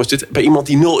echt jongens, bij iemand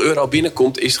die €0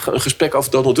 binnenkomt, is een gesprek over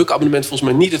het Donald Duck abonnement volgens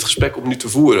mij niet het gesprek om nu te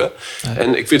voeren. Ja. En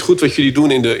ik vind het goed wat jullie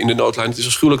doen in de noodlijn. Het is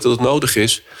afschuwelijk dat het nodig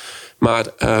is. Maar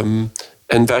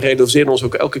en wij realiseren ons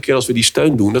ook elke keer als we die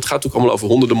steun doen. Dat gaat ook allemaal over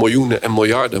honderden miljoenen en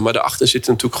miljarden. Maar daarachter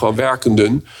zitten natuurlijk gewoon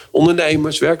werkenden.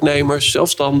 Ondernemers, werknemers,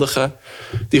 zelfstandigen.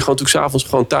 Die gewoon natuurlijk 's avonds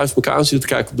gewoon thuis elkaar aan zitten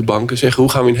te kijken op de bank. En zeggen,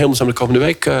 hoe gaan we in hemelsnaam de komende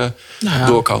week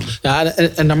doorkomen? Ja,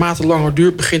 en naarmate het langer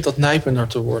duurt begint dat nijpender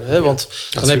te worden. Hè? Want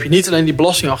dan heb je niet alleen die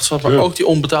belastingachterstand, maar ook die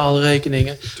onbetaalde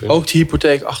rekeningen. Ook die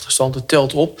hypotheekachterstand, het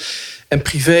telt op. En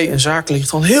privé en zaken ligt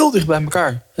gewoon heel dicht bij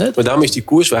elkaar. Maar daarom is die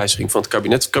koerswijziging van het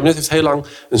kabinet. Het kabinet heeft heel lang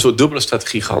een soort dubbele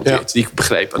strategie gehanteerd. Die ik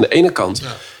begreep. Aan de ene kant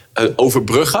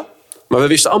overbruggen. Maar we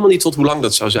wisten allemaal niet tot hoe lang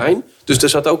dat zou zijn. Dus er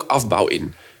zat ook afbouw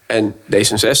in. En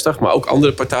D66, maar ook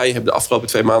andere partijen hebben de afgelopen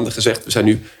 2 maanden gezegd, we zijn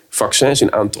nu vaccins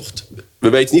in aantocht. We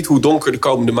weten niet hoe donker de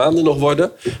komende maanden nog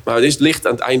worden. Maar het is licht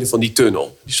aan het einde van die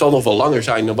tunnel. Die zal nog wel langer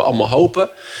zijn dan we allemaal hopen.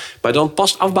 Maar dan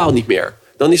past afbouw niet meer.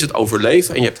 Dan is het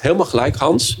overleven. En je hebt helemaal gelijk,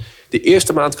 Hans. De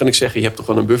eerste maand kan ik zeggen, je hebt toch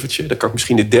wel een buffertje. Dan kan ik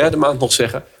misschien de 3e maand nog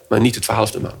zeggen, maar niet de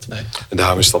 12e maand. Nee. En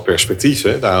daarom is dat perspectief.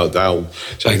 Hè? Daarom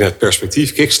zei ik net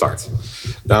perspectief kickstart.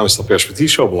 Daarom is dat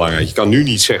perspectief zo belangrijk. Je kan nu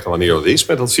niet zeggen wanneer dat is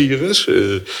met dat virus.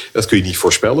 Dat kun je niet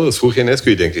voorspellen. Dat vroeg je net.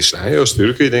 Kun je denken in scenario's.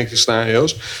 Natuurlijk kun je denken in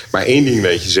scenario's. Maar één ding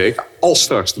weet je zeker. Als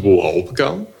straks de boel open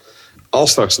kan.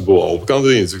 Wil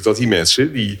je natuurlijk dat die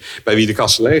mensen bij wie de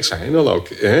kassen leeg zijn, dan ook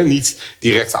niet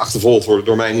direct achtervolgd worden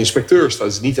door mijn inspecteurs.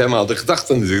 Dat is niet helemaal de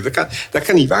gedachte natuurlijk. Dat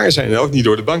kan niet waar zijn en ook niet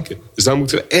door de banken. Dus daar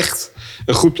moeten we echt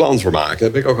een goed plan voor maken.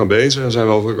 Daar ben ik ook aan bezig en zijn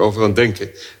we ook over aan het denken.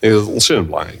 Ik denk dat het ontzettend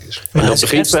belangrijk is. En dat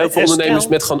begint bij heel veel ondernemers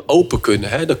met gewoon open kunnen.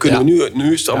 Hè? Dan kunnen we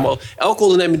nu is het allemaal. Elke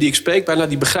ondernemer die ik spreek, bijna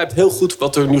die begrijpt heel goed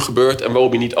wat er nu gebeurt en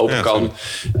waarom je niet open kan.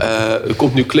 Er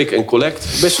komt nu click en collect.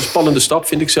 Best een spannende stap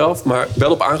vind ik zelf, maar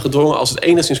wel op aangedrongen. Als het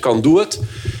enigszins kan, doe het.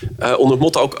 Onder het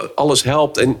motto ook alles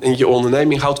helpt en je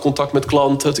onderneming houdt contact met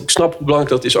klanten. Ik snap hoe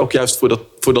belangrijk dat is, ook juist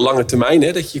voor de lange termijn.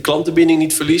 Hè, dat je je klantenbinding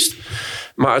niet verliest.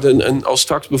 Maar als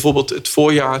straks bijvoorbeeld het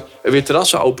voorjaar er weer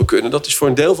terrassen open kunnen, dat is voor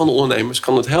een deel van de ondernemers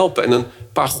kan het helpen. En een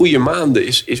paar goede maanden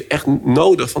is echt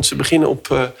nodig. Want ze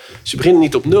beginnen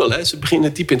niet op 0. Hè. Ze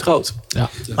beginnen diep in het rood. Ja.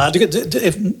 Maar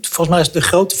volgens mij is de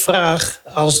grote vraag,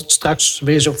 als het straks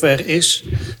weer zover is,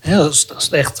 als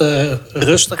het echt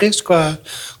rustig is qua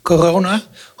corona,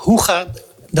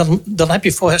 dan heb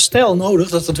je voor herstel nodig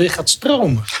dat het weer gaat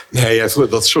stromen. Nee,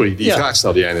 die vraag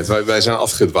stelde jij net. Wij zijn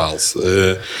afgedwaald.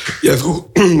 Jij vroeg,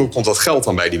 hoe komt dat geld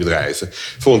dan bij die bedrijven?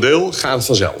 Voor een deel gaat het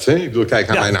vanzelf. Hè? Ik bedoel, kijk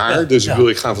naar mijn haar. Dus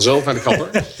ik ga vanzelf naar de kapper.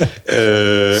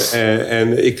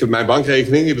 Mijn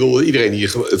bankrekening, ik bedoel, iedereen die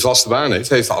een vaste baan heeft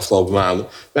de afgelopen maanden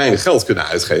weinig geld kunnen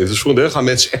uitgeven. Dus voor een deel gaan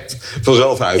mensen echt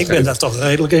vanzelf uitgeven. Ik ben daar toch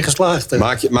redelijk in geslaagd. Hè?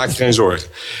 Maak je geen zorgen.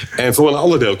 En voor een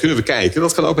ander deel kunnen we kijken,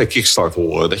 dat kan ook bij Kickstart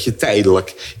horen, dat je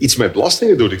tijdelijk iets met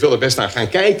belastingen doet. Ik wil er best naar gaan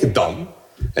kijken dan.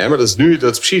 Maar dat is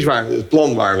precies het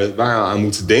plan waar we aan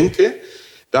moeten denken.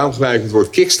 Daarom gebruik ik het woord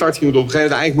kickstart. Je moet op een gegeven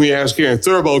moment, eigenlijk moet je ergens een keer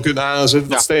een turbo kunnen aanzetten.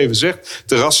 Wat Steven zegt,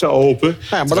 terrassen open.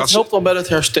 Ja, maar dat helpt dan bij het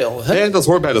herstel. Hè? Dat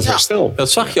hoort bij dat herstel.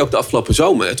 Dat zag je ook de afgelopen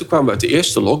zomer. Toen kwamen we uit de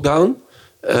eerste lockdown.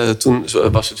 Toen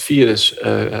was het virus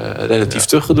relatief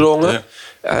teruggedrongen.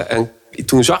 Ja. En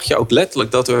toen zag je ook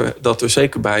letterlijk dat er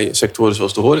zeker bij sectoren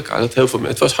zoals de horeca, dat heel veel,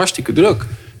 het was hartstikke druk.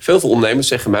 Veel ondernemers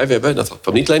zeggen mij, dat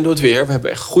kwam niet alleen door het weer, we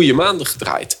hebben echt goede maanden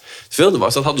gedraaid. Het wilde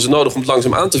was, dat hadden ze nodig om het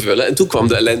langzaam aan te vullen. En toen kwam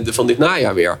de ellende van dit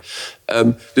najaar weer.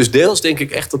 Dus deels denk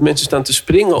ik echt dat mensen staan te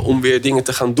springen om weer dingen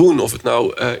te gaan doen. Of het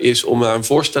nou is om naar een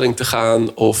voorstelling te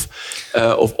gaan of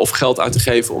geld uit te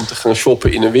geven om te gaan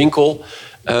shoppen in een winkel.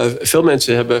 Veel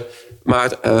mensen hebben.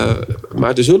 Maar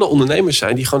er zullen ondernemers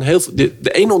zijn die gewoon heel veel.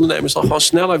 De ene ondernemer zal gewoon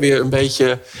sneller weer een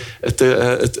beetje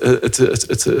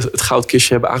het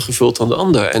goudkistje hebben aangevuld dan de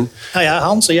ander. En, nou ja,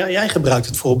 Hans, jij gebruikt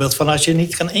het voorbeeld van als je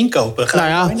niet kan inkopen,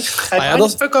 ga je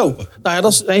dat verkopen. Nou ja,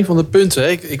 dat is een van de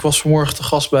punten. Ik was vanmorgen te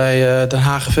gast bij Den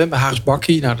Haag FM, bij Haags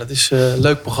Bakkie. Nou, dat is een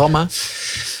leuk programma.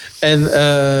 En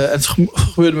het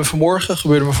gebeurde me vanmorgen,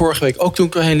 gebeurde me vorige week ook toen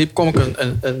ik erheen liep, kwam ik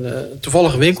een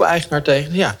toevallige winkeleigenaar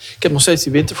tegen. Ja, ik heb nog steeds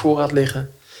die wintervoorraad liggen.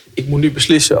 Ik moet nu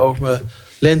beslissen over mijn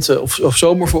lente- of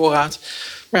zomervoorraad.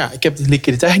 Maar ja, ik heb die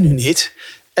liquiditeit nu niet.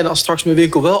 En als straks mijn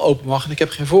winkel wel open mag en ik heb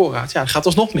geen voorraad, dan gaat het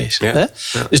alsnog mis. Ja. Hè?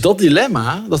 Ja. Dus dat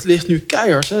dilemma, dat ligt nu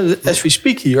keihard. Hè? As we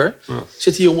speak hier,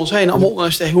 zit hier om ons heen. Allemaal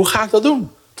ondernemers tegen, hoe ga ik dat doen?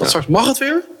 Dat straks mag het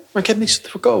weer. Maar ik heb niks te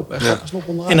verkopen.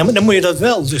 En dan moet je dat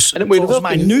wel dus volgens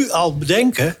mij nu al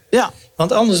bedenken. Ja.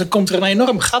 Want anders komt er een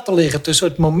enorm gat te liggen tussen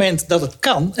het moment dat het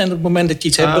kan en het moment dat je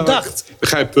iets hebt bedacht. Ik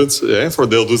begrijp het punt. Voor een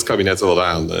deel doet het kabinet er wel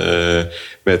aan.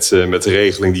 Met de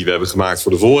regeling die we hebben gemaakt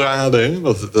voor de voorraden. Hè?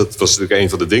 Want dat was natuurlijk een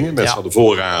van de dingen. Mensen hadden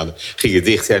voorraden, gingen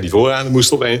dicht. Ja, die voorraden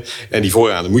moesten op een. En die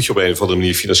voorraden moet je op een of andere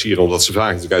manier financieren. Omdat ze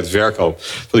vaak natuurlijk uit de verkoop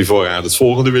van die voorraden het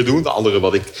volgende weer doen. De andere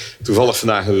wat ik toevallig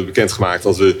vandaag hebben bekendgemaakt.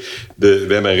 Dat we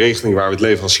hebben een regeling waar we het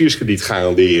leverancierskrediet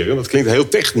garanderen. Dat klinkt heel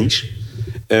technisch.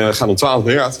 Het gaat om 12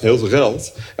 miljard, heel veel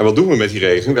geld. En wat doen we met die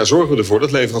regeling? Daar zorgen we ervoor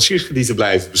dat leverancierskredieten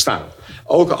blijven bestaan.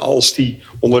 Ook als die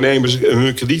ondernemers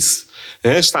hun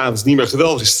kredietstatus niet meer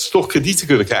geweldig is, toch kredieten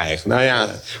kunnen krijgen. Nou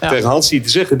ja, tegen Hans te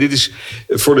zeggen, dit is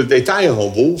voor de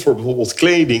detailhandel, voor bijvoorbeeld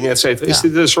kleding, et cetera, is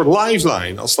dit een soort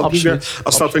lifeline.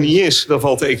 Als dat er niet is, dan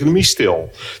valt de economie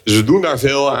stil. Dus we doen daar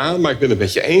veel aan, maar ik ben het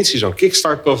met je eens. In zo'n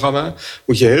Kickstart-programma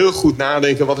moet je heel goed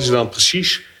nadenken, wat is er dan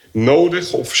precies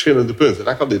nodig op verschillende punten.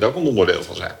 Daar kan dit ook een onderdeel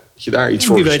van zijn. Dat je daar iets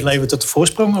voor. Wie weet levert het de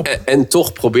voorsprong op. En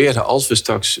toch proberen, als we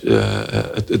straks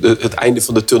het einde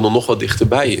van de tunnel nog wat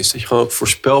dichterbij is, dat je gewoon ook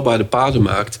voorspelbare paden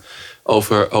maakt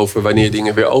over wanneer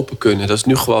dingen weer open kunnen. Dat is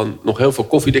nu gewoon nog heel veel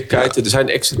koffiedikheid. Er zijn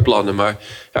exitplannen, maar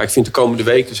ik vind de komende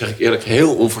weken, zeg ik eerlijk,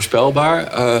 heel onvoorspelbaar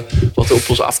wat er op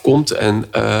ons afkomt. En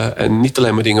niet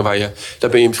alleen maar dingen daar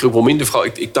ben je misschien ook wel minder van.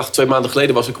 Ik dacht 2 maanden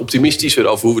geleden was ik optimistischer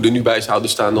over hoe we er nu bij zouden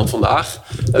staan dan vandaag.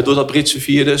 Door dat Britse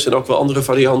virus en ook wel andere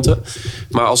varianten.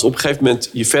 Maar als op een gegeven moment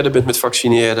je verder bent met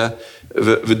vaccineren,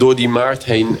 we door die maart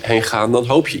heen gaan, dan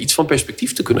hoop je iets van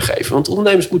perspectief te kunnen geven. Want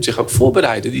ondernemers moeten zich ook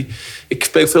voorbereiden. Ik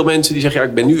spreek veel mensen die zeggen,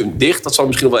 ik ben nu dicht, dat zal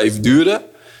misschien nog wel even duren.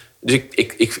 Dus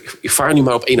ik vaar nu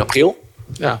maar op 1 april.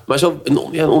 Ja. Maar een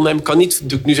ondernemer kan niet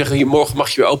natuurlijk nu zeggen, morgen mag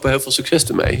je weer open, heel veel succes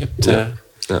ermee.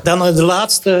 Dan de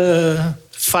laatste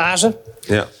fase,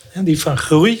 die van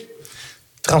groei,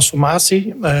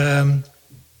 transformatie.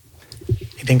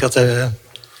 Ik denk dat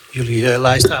jullie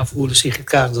lijstaanvoerder Sigrid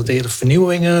Kaag dat eerder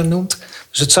vernieuwing noemt.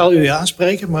 Dus het zal u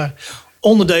aanspreken. Maar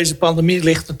onder deze pandemie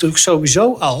ligt natuurlijk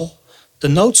sowieso al de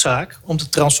noodzaak om te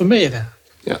transformeren.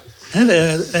 Ja.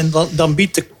 En dan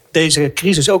biedt deze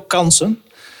crisis ook kansen.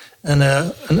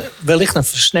 En wellicht een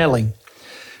versnelling.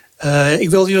 Ik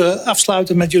wil jullie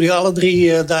afsluiten met jullie alle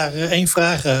 3 daar 1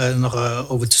 vraag nog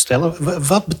over te stellen.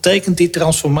 Wat betekent die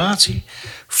transformatie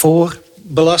voor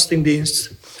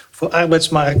Belastingdienst, voor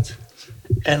arbeidsmarkt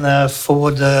en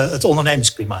voor het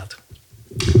ondernemersklimaat?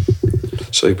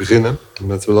 Zal ik beginnen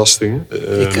met belastingen?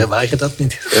 Ik weiger dat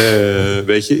niet.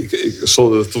 Weet je, ik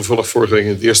stond toevallig vorige week in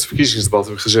het eerste verkiezingsdebat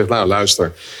heb ik gezegd, nou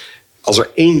luister, als er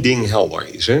 1 ding helder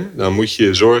is, dan moet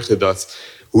je zorgen dat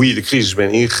hoe je de crisis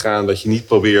bent ingegaan, dat je niet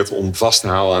probeert om vast te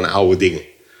houden aan oude dingen.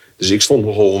 Dus ik stond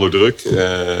nogal onder druk.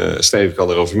 Steven kan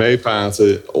erover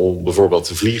meepraten. Om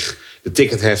bijvoorbeeld de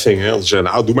ticketheffing. Ze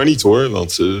zeiden, nou, doe maar niet hoor.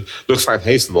 Want luchtvaart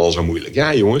heeft het wel zo moeilijk.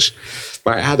 Ja, jongens.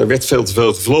 Maar ja, er werd veel te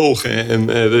veel gevlogen.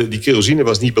 En die kerosine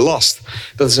was niet belast.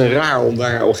 Dat is raar om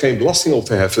daar al geen belasting op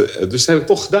te heffen. Dus dat heb ik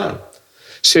toch gedaan.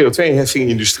 CO2-heffing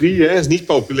industrie is niet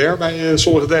populair bij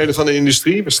sommige delen van de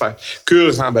industrie. We staan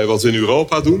keurig aan bij wat we in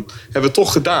Europa doen. Hebben we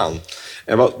toch gedaan.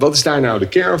 En wat is daar nou de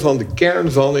kern van? De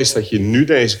kern van is dat je nu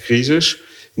deze crisis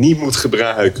niet moet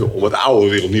gebruiken om het oude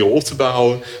weer opnieuw op te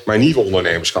bouwen, maar nieuwe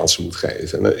ondernemerskansen moet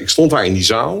geven. En ik stond daar in die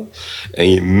zaal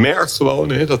en je merkt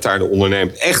gewoon dat daar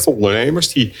de echte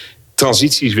ondernemers die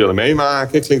transities willen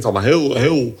meemaken. Het klinkt allemaal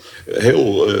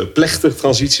heel plechtig,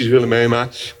 transities willen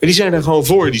meemaken. Maar die zijn er gewoon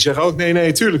voor. Die zeggen ook,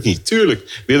 nee, tuurlijk niet.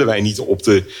 Tuurlijk willen wij niet op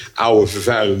de oude,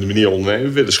 vervuilende manier ondernemen.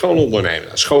 We willen schoon ondernemen.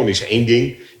 Nou, schoon is één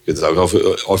ding. Je kunt het ook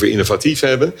over innovatief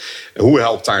hebben. En hoe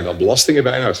helpt daar dan belastingen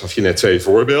bij? Nou, ik gaf je net 2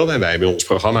 voorbeelden. En wij hebben in ons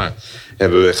programma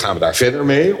gaan we daar verder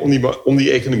mee om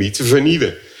die economie te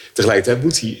vernieuwen. Tegelijkertijd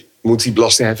moet die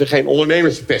belastingheffer geen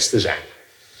ondernemertje pesten zijn.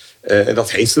 En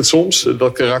dat heeft het soms,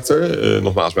 dat karakter.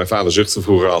 Nogmaals, mijn vader zuchtte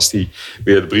vroeger als hij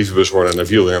weer de brievenbus hoorde en dan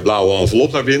viel er een blauwe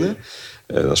envelop naar binnen.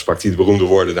 Dan sprak hij de beroemde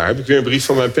woorden, daar heb ik weer een brief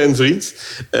van mijn penvriend.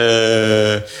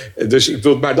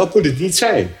 Maar dat moet het niet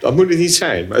zijn. Dat moet het niet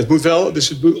zijn. Maar het moet wel,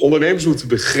 dus ondernemers moeten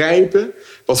begrijpen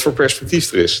wat voor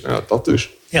perspectief er is. Nou, dat dus.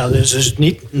 Ja, dus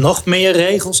niet nog meer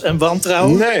regels en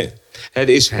wantrouwen? Nee. Het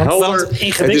is helder.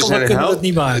 Ingewikkelder kunnen we het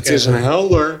niet maken. Het is een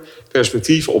helder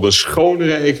perspectief op een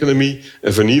schonere economie,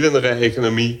 een vernieuwendere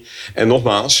economie. En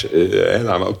nogmaals,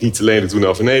 laten we ook niet te lelijk doen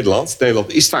over Nederland.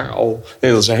 Nederland is daar al.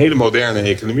 Nederland is een hele moderne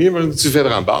economie, maar we moeten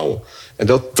verder aan bouwen. En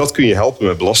dat kun je helpen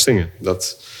met belastingen.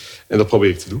 En dat probeer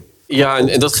ik te doen. Ja,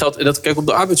 en dat geldt. Kijk, op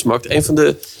de arbeidsmarkt.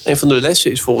 Een van de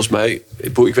lessen is volgens mij.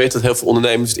 Ik weet dat heel veel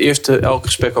ondernemers. Elk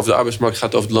gesprek over de arbeidsmarkt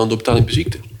gaat over de loondoorbetaling bij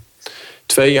ziekte.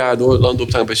 2 jaar door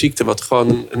loondoorbetaling bij ziekte, wat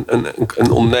gewoon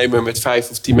een ondernemer met 5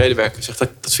 of 10 medewerkers zegt, dat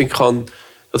vind ik gewoon,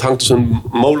 dat hangt als een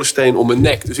molensteen om mijn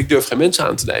nek. Dus ik durf geen mensen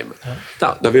aan te nemen. Ja.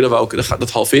 Nou, daar willen we ook,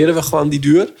 dat halveren we gewoon, die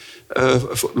duur.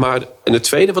 En het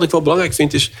tweede wat ik wel belangrijk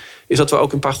vind is dat we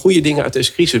ook een paar goede dingen uit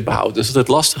deze crisis behouden. Dus dat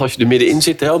is lastig als je er middenin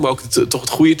zit, om ook toch het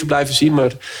goede te blijven zien.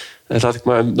 Maar laat ik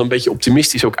maar dan een beetje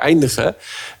optimistisch ook eindigen.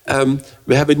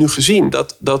 We hebben nu gezien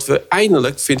dat we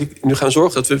eindelijk, vind ik, nu gaan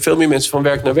zorgen dat we veel meer mensen van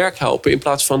werk naar werk helpen, in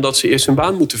plaats van dat ze eerst hun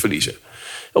baan moeten verliezen.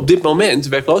 Op dit moment, de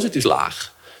werkloosheid is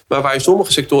laag. Maar waar in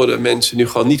sommige sectoren mensen nu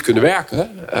gewoon niet kunnen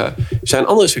werken, zijn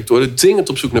andere sectoren dringend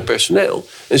op zoek naar personeel.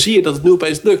 En zie je dat het nu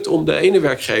opeens lukt om de ene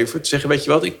werkgever te zeggen, weet je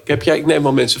wat, ik neem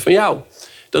wel mensen van jou.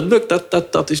 Dat lukt, daar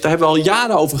hebben we al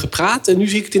jaren over gepraat. En nu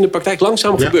zie ik het in de praktijk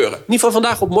langzaam gebeuren. Niet van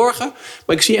vandaag op morgen,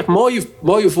 maar ik zie echt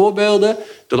mooie voorbeelden.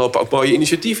 Er lopen ook mooie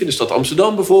initiatieven in de stad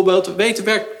Amsterdam bijvoorbeeld.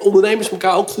 Weten ondernemers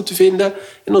elkaar ook goed te vinden.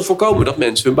 En dan voorkomen dat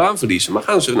mensen hun baan verliezen. Maar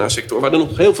gaan ze naar een sector waar er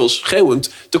nog heel veel schreeuwend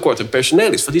tekort aan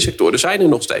personeel is. Want die sectoren zijn er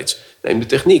nog steeds. Neem de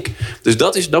techniek. Dus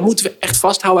dat moeten we echt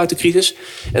vasthouden uit de crisis.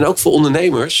 En ook voor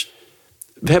ondernemers.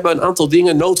 We hebben een aantal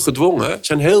dingen noodgedwongen. Er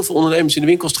zijn heel veel ondernemers in de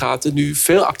winkelstraten nu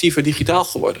veel actiever digitaal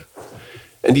geworden.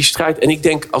 En die strijd, en ik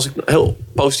denk, als ik heel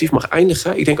positief mag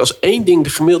eindigen, ik denk als één ding de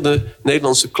gemiddelde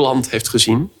Nederlandse klant heeft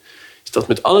gezien, is dat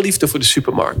met alle liefde voor de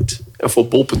supermarkt en voor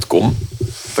bol.com,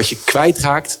 wat je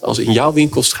kwijtraakt als in jouw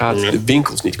winkelstraat de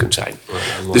winkels niet kunt zijn.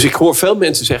 Dus ik hoor veel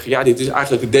mensen zeggen, ja, dit is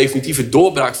eigenlijk de definitieve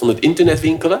doorbraak van het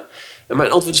internetwinkelen. En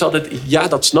mijn antwoord is altijd, ja,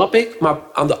 dat snap ik, maar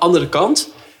aan de andere kant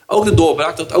ook de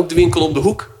doorbraak dat ook de winkel om de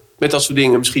hoek met dat soort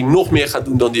dingen misschien nog meer gaat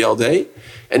doen dan die al deed.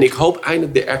 En ik hoop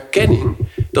eindelijk de erkenning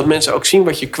dat mensen ook zien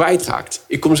wat je kwijtraakt.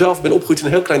 Ik ben opgegroeid in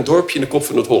een heel klein dorpje in de kop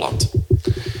van Noord-Holland. En op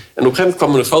een gegeven moment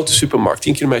kwam er een grote supermarkt,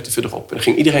 10 kilometer verderop. En daar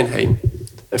ging iedereen heen.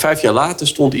 En 5 jaar later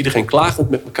stond iedereen klagend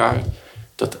met elkaar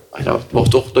dat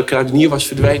de kruidenier was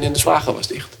verdwenen en de slager was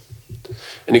dicht.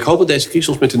 En ik hoop dat deze crisis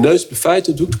ons met de neus op de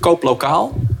feiten doet. Koop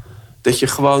lokaal. Dat je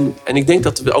gewoon, en ik denk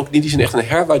dat er ook in die zin echt een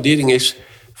herwaardering is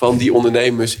van die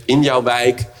ondernemers in jouw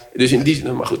wijk. Dus in die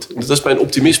zin, maar goed, dat is mijn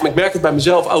optimisme. Ik merk het bij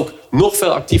mezelf ook nog veel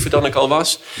actiever dan ik al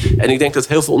was. En ik denk dat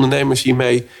heel veel ondernemers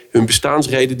hiermee hun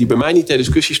bestaansreden, die bij mij niet ter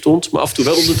discussie stond, maar af en toe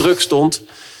wel onder druk stond,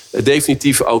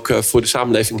 definitief ook voor de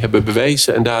samenleving hebben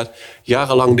bewezen. En daar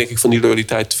jarenlang, denk ik, van die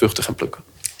loyaliteit vruchten gaan plukken.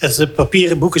 Het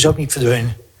papieren boek is ook niet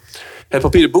verdwenen. Het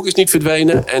papieren boek is niet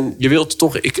verdwenen. En je wilt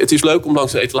toch. Het is leuk om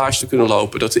langs een etalage te kunnen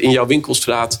lopen. Dat er in jouw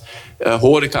winkelstraat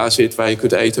horeca zit waar je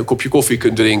kunt eten, een kopje koffie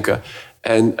kunt drinken.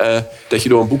 En dat je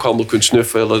door een boekhandel kunt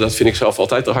snuffelen. Dat vind ik zelf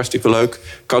altijd al hartstikke leuk.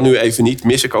 Kan nu even niet.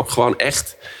 Mis ik ook gewoon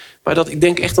echt. Maar ik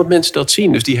denk echt dat mensen dat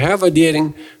zien. Dus die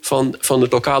herwaardering van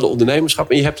het lokale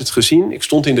ondernemerschap. En je hebt het gezien. Ik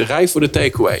stond in de rij voor de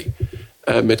takeaway.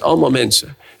 Met allemaal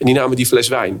mensen. En die namen die fles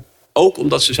wijn. Ook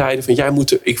omdat ze zeiden van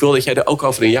ik wil dat jij er ook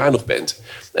over een jaar nog bent.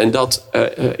 En dat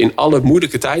in alle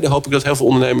moeilijke tijden hoop ik dat heel veel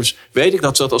ondernemers... weet ik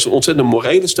dat ze dat als een ontzettend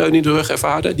morele steun in de rug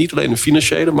ervaren. Niet alleen een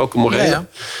financiële, maar ook een morele. Ja.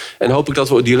 En hoop ik dat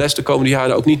we die les de komende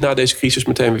jaren ook niet na deze crisis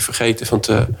meteen weer vergeten. Want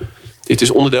dit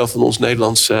is onderdeel van ons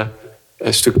Nederlandse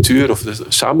structuur of de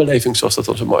samenleving, zoals dat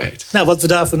dan zo mooi heet. Nou, wat we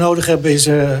daarvoor nodig hebben is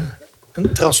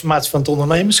een transformatie van het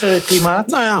ondernemersklimaat.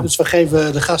 Nou ja. Dus we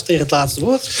geven de gast tegen het laatste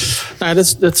woord. Nou,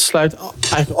 dat sluit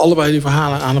eigenlijk allebei die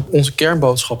verhalen aan op onze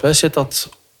kernboodschap. Hè. Zet dat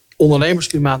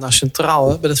ondernemersklimaat nou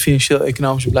centraal bij het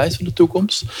financieel-economische beleid van de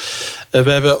toekomst.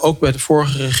 We hebben ook bij de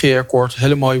vorige regeerakkoord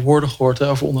hele mooie woorden gehoord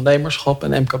over ondernemerschap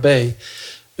en MKB.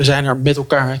 We zijn er met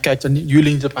elkaar, kijk er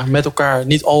jullie niet op, maar met elkaar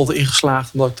niet altijd in geslaagd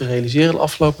om dat te realiseren de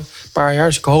afgelopen paar jaar.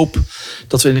 Dus ik hoop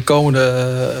dat we in de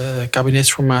komende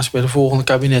kabinetsformatie bij de volgende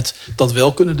kabinet dat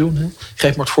wel kunnen doen. Hè. Ik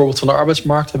geef maar het voorbeeld van de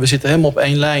arbeidsmarkt. We zitten helemaal op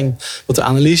één lijn wat de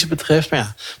analyse betreft. Maar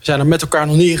ja, we zijn er met elkaar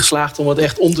nog niet in geslaagd om het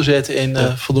echt om te zetten in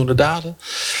voldoende daden.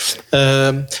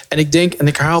 En ik denk, en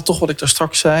ik herhaal toch wat ik daar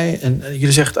straks zei, en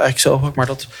jullie zeggen het eigenlijk zelf ook, maar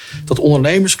dat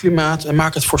ondernemersklimaat, en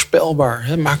maak het voorspelbaar.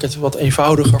 Hè. Maak het wat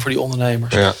eenvoudiger voor die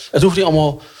ondernemers. Ja. Het hoeft niet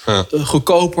allemaal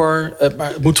goedkoper, maar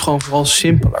het moet gewoon vooral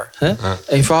simpeler. Hè? Ja.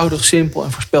 Eenvoudig, simpel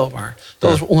en voorspelbaar.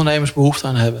 Dat is waar ondernemers behoefte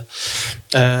aan hebben.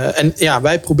 En ja,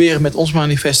 wij proberen met ons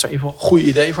manifest daar in ieder geval goede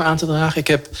ideeën voor aan te dragen. Ik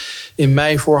heb in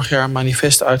mei vorig jaar een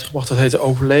manifest uitgebracht. Dat heette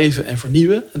Overleven en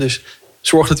Vernieuwen. Dus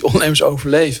zorg dat die ondernemers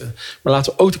overleven. Maar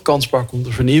laten we ook de kans pakken om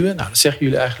te vernieuwen. Nou, dat zeggen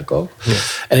jullie eigenlijk ook. Ja.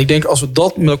 En ik denk als we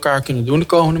dat met elkaar kunnen doen de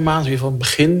komende maanden, in ieder geval een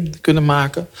begin kunnen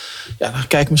maken. Ja, dan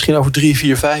kijken we misschien over 3,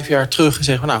 4, 5 jaar terug en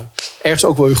zeggen we, nou, ergens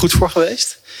ook wel weer goed voor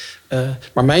geweest.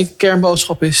 Maar mijn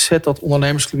kernboodschap is, zet dat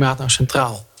ondernemersklimaat nou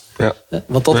centraal. Ja.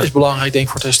 Want dat is belangrijk, denk ik,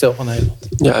 voor het herstel van Nederland.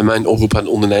 Ja, en mijn oproep aan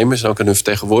ondernemers en ook aan hun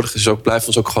vertegenwoordigers is ook, blijf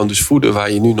ons ook gewoon dus voeden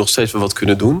waar je nu nog steeds wel wat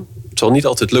kunnen doen. Het zal niet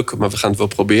altijd lukken, maar we gaan het wel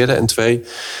proberen. En 2,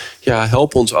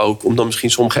 help ons ook om dan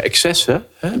misschien sommige excessen,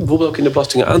 bijvoorbeeld ook in de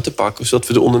belastingen aan te pakken. Zodat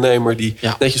we de ondernemer die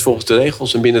netjes volgens de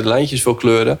regels en binnen de lijntjes wil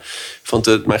kleuren.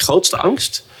 Want mijn grootste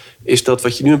angst is dat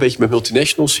wat je nu een beetje met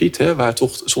multinationals ziet, waar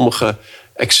toch sommige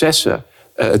excessen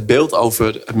het beeld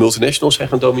over multinationals zijn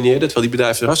gaan domineren. Terwijl die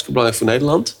bedrijven zijn hartstikke belangrijk voor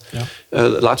Nederland.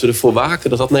 Ja. Laten we ervoor waken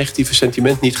dat dat negatieve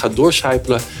sentiment niet gaat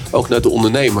doorcijpelen ook naar de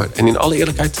ondernemer. En in alle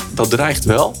eerlijkheid, dat dreigt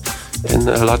wel. En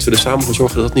laten we er samen voor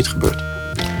zorgen dat dat niet gebeurt.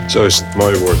 Zo is het,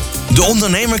 mooie woord. De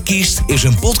Ondernemer Kiest is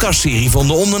een podcastserie van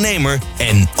De Ondernemer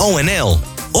en ONL.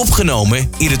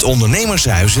 Opgenomen in het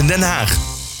Ondernemershuis in Den Haag.